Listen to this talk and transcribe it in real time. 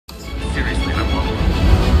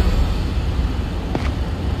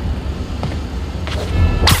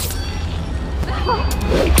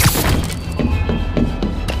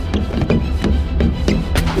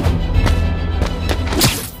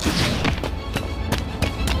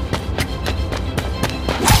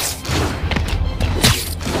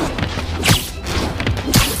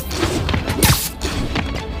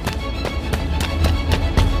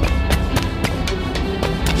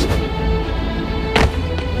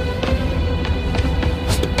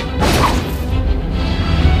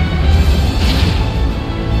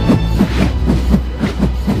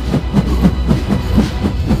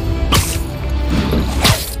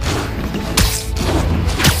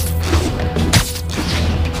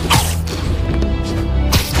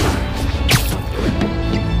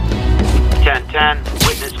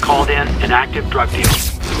in an active drug deal.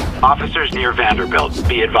 Officers near Vanderbilt,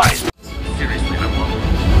 be advised. Seriously, I won't.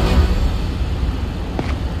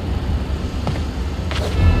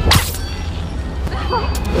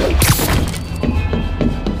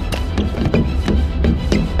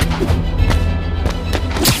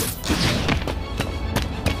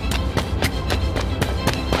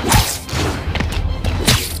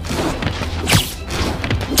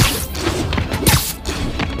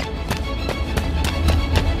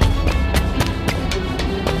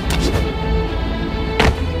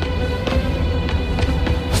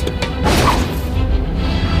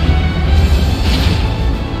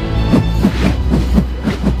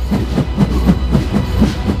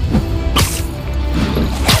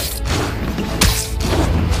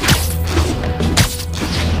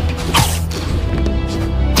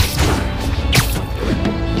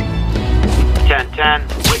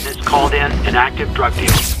 Witness called in an active drug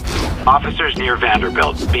deal. Officers near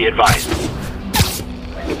Vanderbilt, be advised.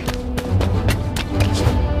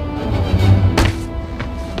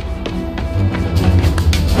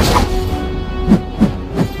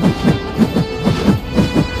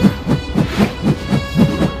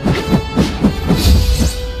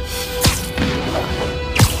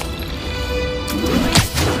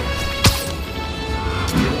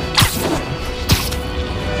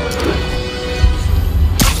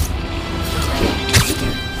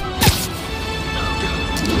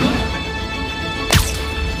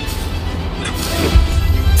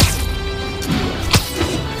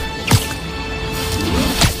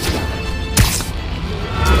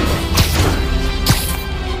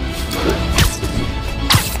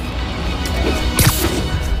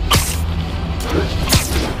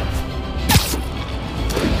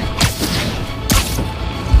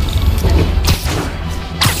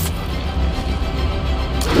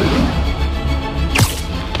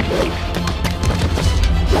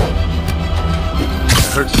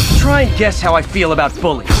 Try and guess how I feel about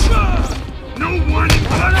bullies. No one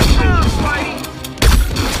but a fighting!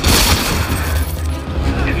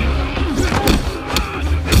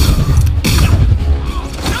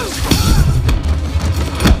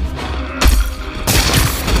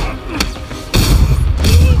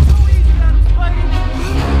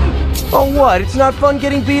 Oh what, it's not fun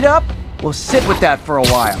getting beat up? Well, sit with that for a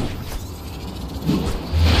while.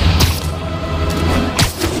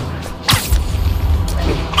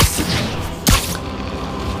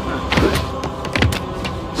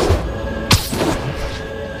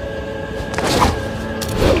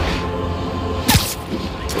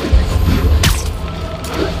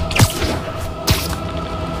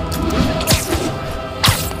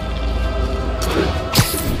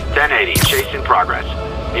 Chase in progress.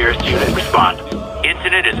 Nearest unit respond.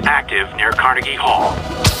 Incident is active near Carnegie Hall.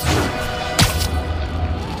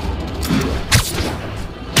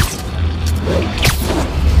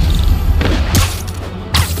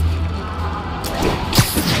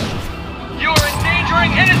 You're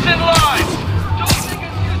endangering innocent lives! Don't think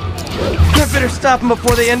it's useful! I better stop them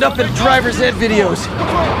before they end up in driver's ed videos.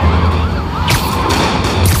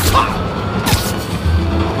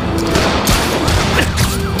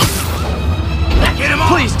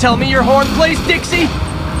 Please tell me your horn plays Dixie!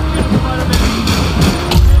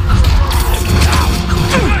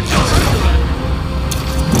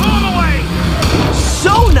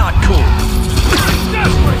 So not cool!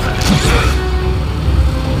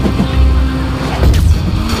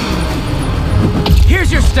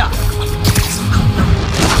 Here's your stuff!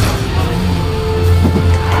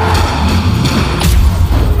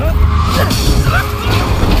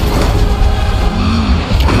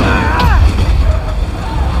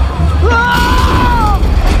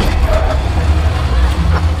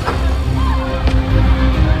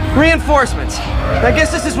 Reinforcements. I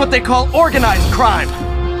guess this is what they call organized crime.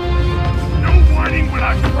 No warning will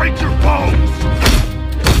I break your bones!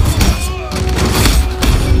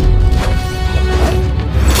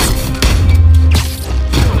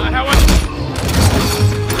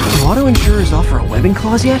 Do auto insurers offer a webbing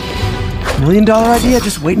clause yet? $1 million idea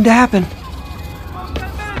just waiting to happen.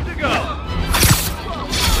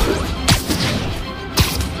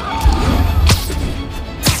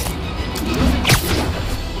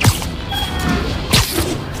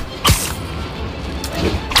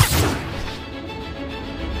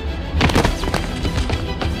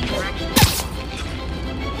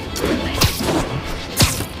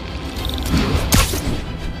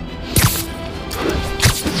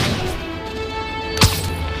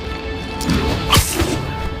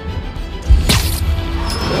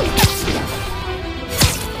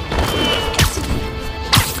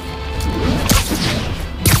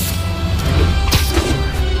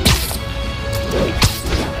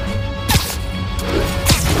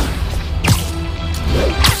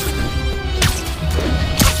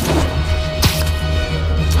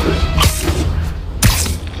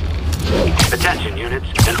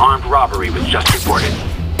 Armed robbery was just reported.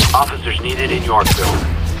 Officers needed in Yorkville.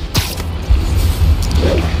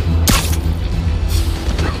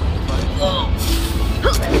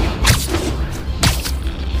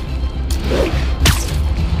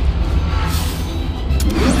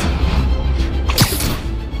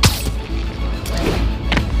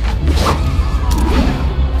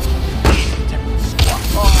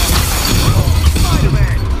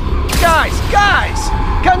 Guys!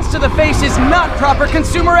 Guns to the face is not proper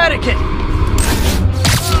consumer etiquette!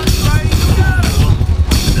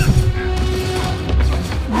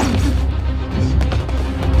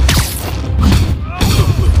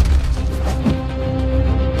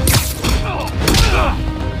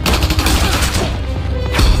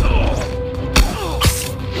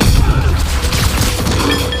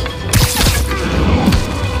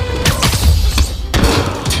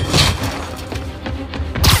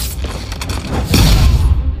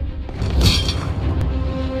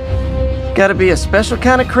 Gotta be a special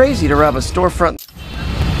kind of crazy to rob a storefront.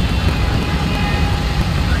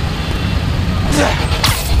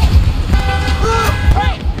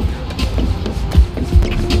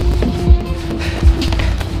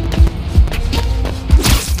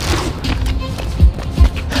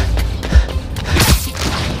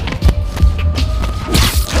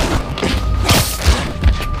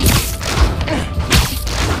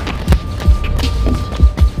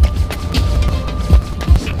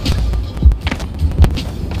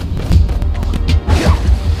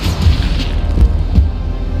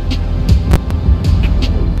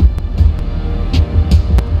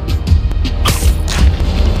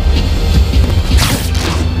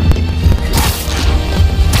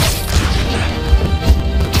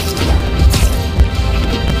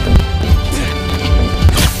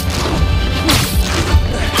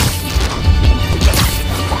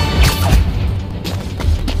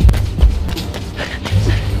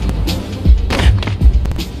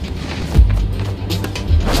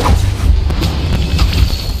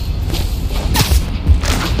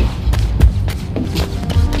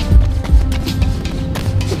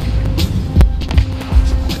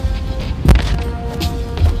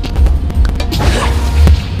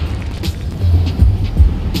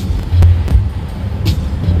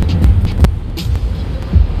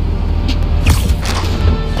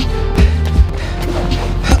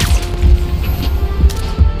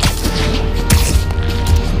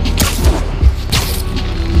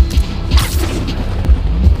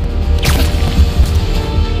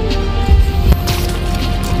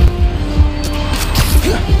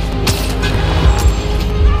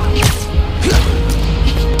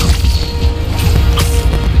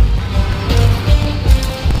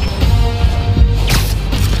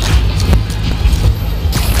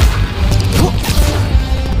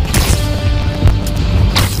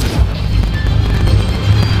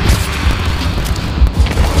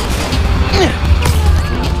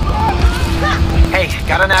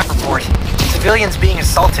 Got an app report. Civilians being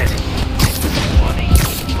assaulted.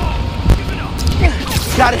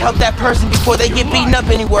 Gotta help that person before they get beaten up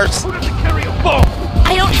any worse.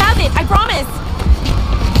 I don't have it, I promise.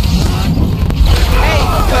 Hey,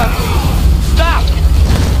 stop!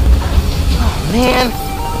 Oh, man.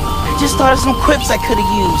 I just thought of some quips I could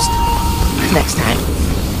have used. Next time.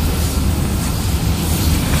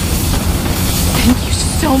 Thank you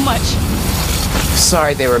so much.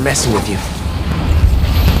 Sorry they were messing with you.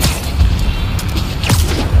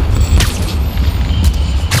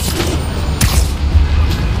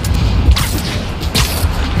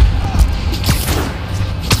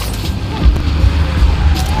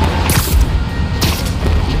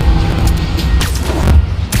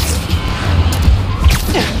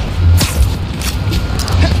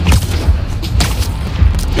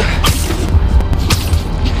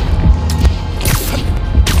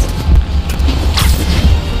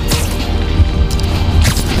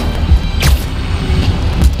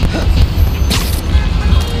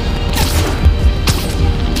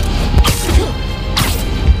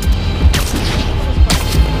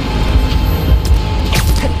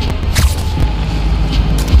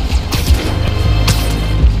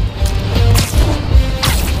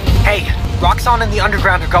 Roxxon and the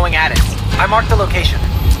Underground are going at it. I marked the location.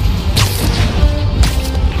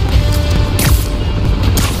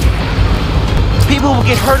 People will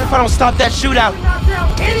get hurt if I don't stop that shootout.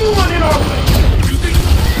 Anyone in our way!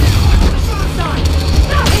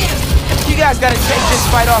 You guys gotta take this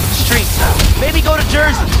fight off the street. Maybe go to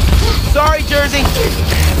Jersey. Sorry, Jersey.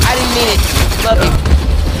 I didn't mean it. Love you.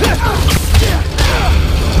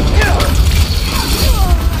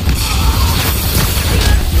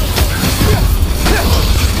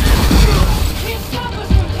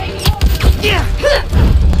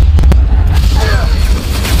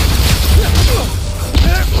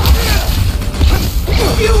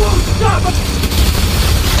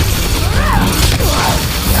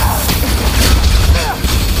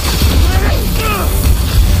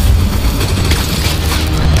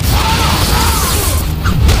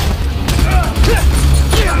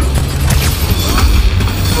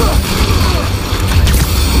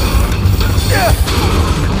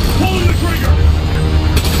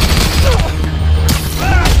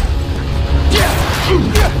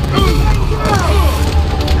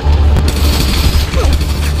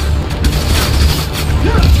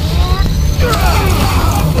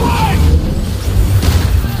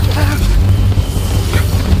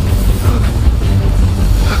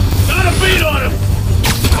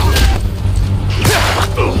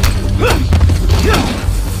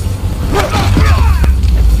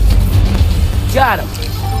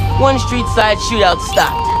 One street side shootout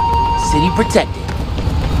stopped. City protected.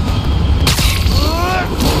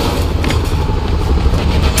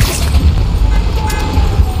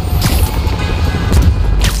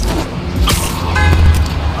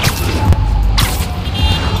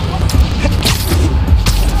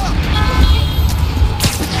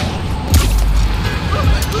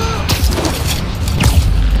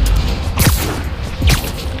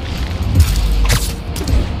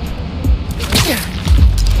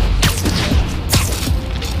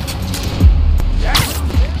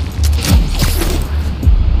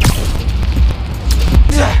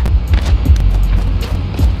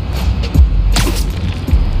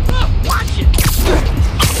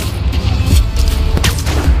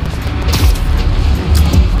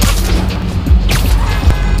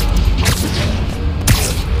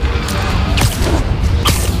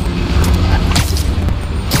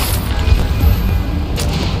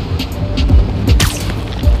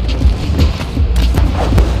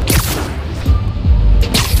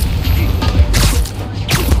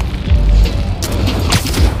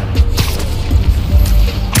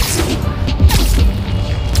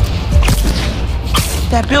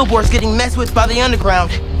 That billboard's getting messed with by the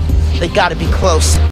underground. They gotta be close.